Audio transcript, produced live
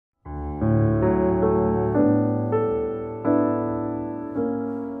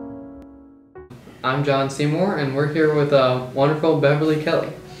I'm John Seymour, and we're here with wonderful Beverly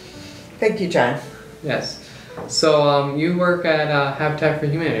Kelly. Thank you, John. Yes. So you work at Habitat for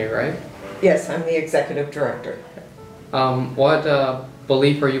Humanity, right? Yes, I'm the executive director. What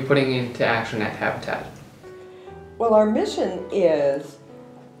belief are you putting into action at Habitat? Well, our mission is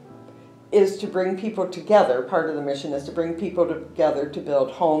to bring people together. Part of the mission is to bring people together to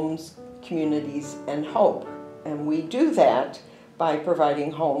build homes, communities, and hope. And we do that by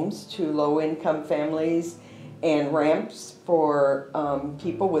providing homes to low-income families and ramps for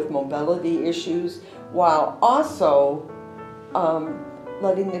people with mobility issues, while also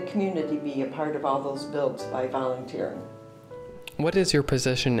letting the community be a part of all those builds by volunteering. What is your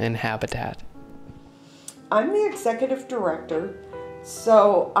position in Habitat? I'm the executive director,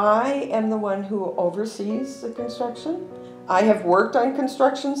 so I am the one who oversees the construction. I have worked on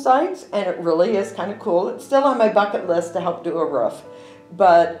construction sites, and it really is kind of cool. It's still on my bucket list to help do a roof.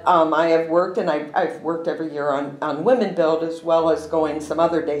 But I have worked, and I've worked every year on Women Build, as well as going some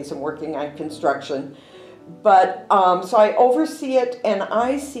other days and working on construction. But so I oversee it, and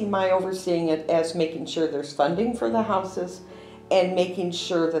I see my overseeing it as making sure there's funding for the houses and making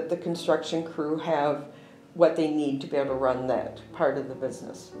sure that the construction crew have what they need to be able to run that part of the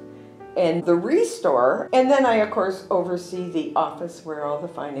business. And the restore, and then I of course oversee the office where all the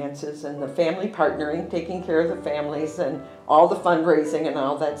finances and the family partnering, taking care of the families and all the fundraising and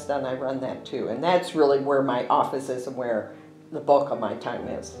all that's done. I run that too, and that's really where my office is and where the bulk of my time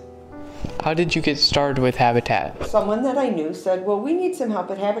is. How did you get started with Habitat? Someone that I knew said, well, we need some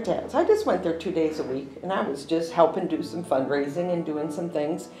help at Habitat. So I just went there 2 days a week, and I was just helping do some fundraising and doing some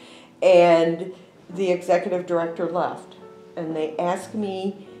things. And the executive director left, and they asked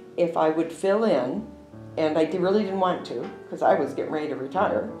me if I would fill in, and I really didn't want to because I was getting ready to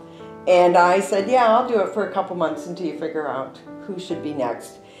retire. And I said, yeah, I'll do it for a couple months until you figure out who should be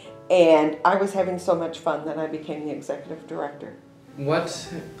next. And I was having so much fun that I became the executive director. What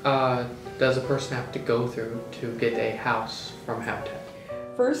does a person have to go through to get a house from Habitat?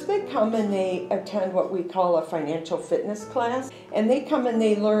 First, they come and they attend what we call a financial fitness class, and they come and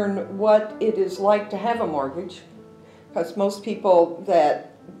they learn what it is like to have a mortgage, because most people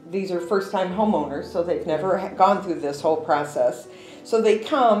these are first-time homeowners, so they've never gone through this whole process. So they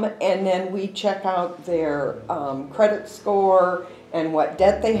come, and then we check out their credit score and what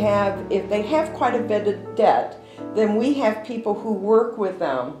debt they have. If they have quite a bit of debt, then we have people who work with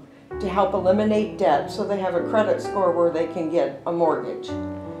them to help eliminate debt so they have a credit score where they can get a mortgage.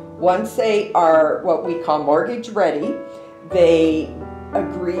 Once they are what we call mortgage ready, they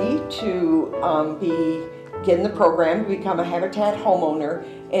agree to get in the program to become a Habitat homeowner.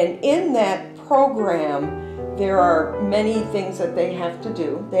 And in that program, there are many things that they have to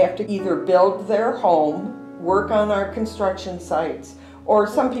do. They have to either build their home, work on our construction sites, or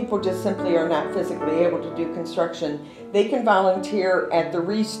some people just simply are not physically able to do construction. They can volunteer at the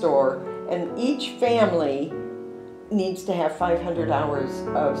restore, and each family needs to have 500 hours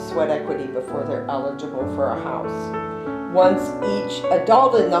of sweat equity before they're eligible for a house. Once each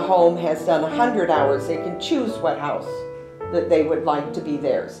adult in the home has done 100 hours, they can choose what house that they would like to be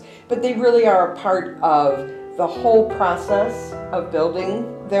theirs. But they really are a part of the whole process of building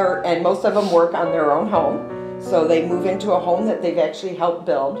and most of them work on their own home. So they move into a home that they've actually helped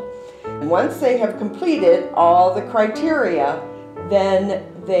build. And once they have completed all the criteria, then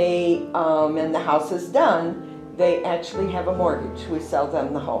they, and the house is done, they actually have a mortgage. We sell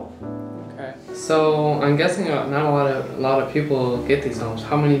them the home. Okay. So I'm guessing not a lot of people get these homes.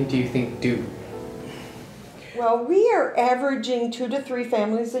 How many do you think do? Well, we are averaging 2 to 3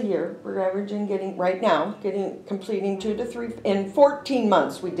 families a year. We're averaging completing 2 to 3. In 14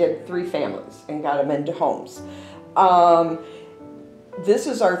 months, we did 3 families and got them into homes. This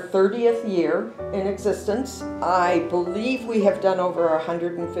is our 30th year in existence. I believe we have done over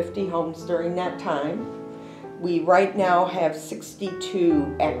 150 homes during that time. We right now have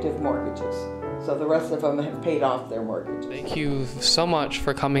 62 active mortgages. So the rest of them have paid off their mortgages. Thank you so much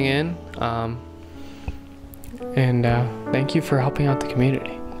for coming in. And thank you for helping out the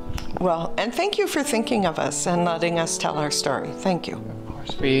community. Well, and thank you for thinking of us and letting us tell our story. Thank you. Of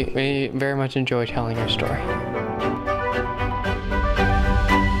course, we very much enjoy telling your story.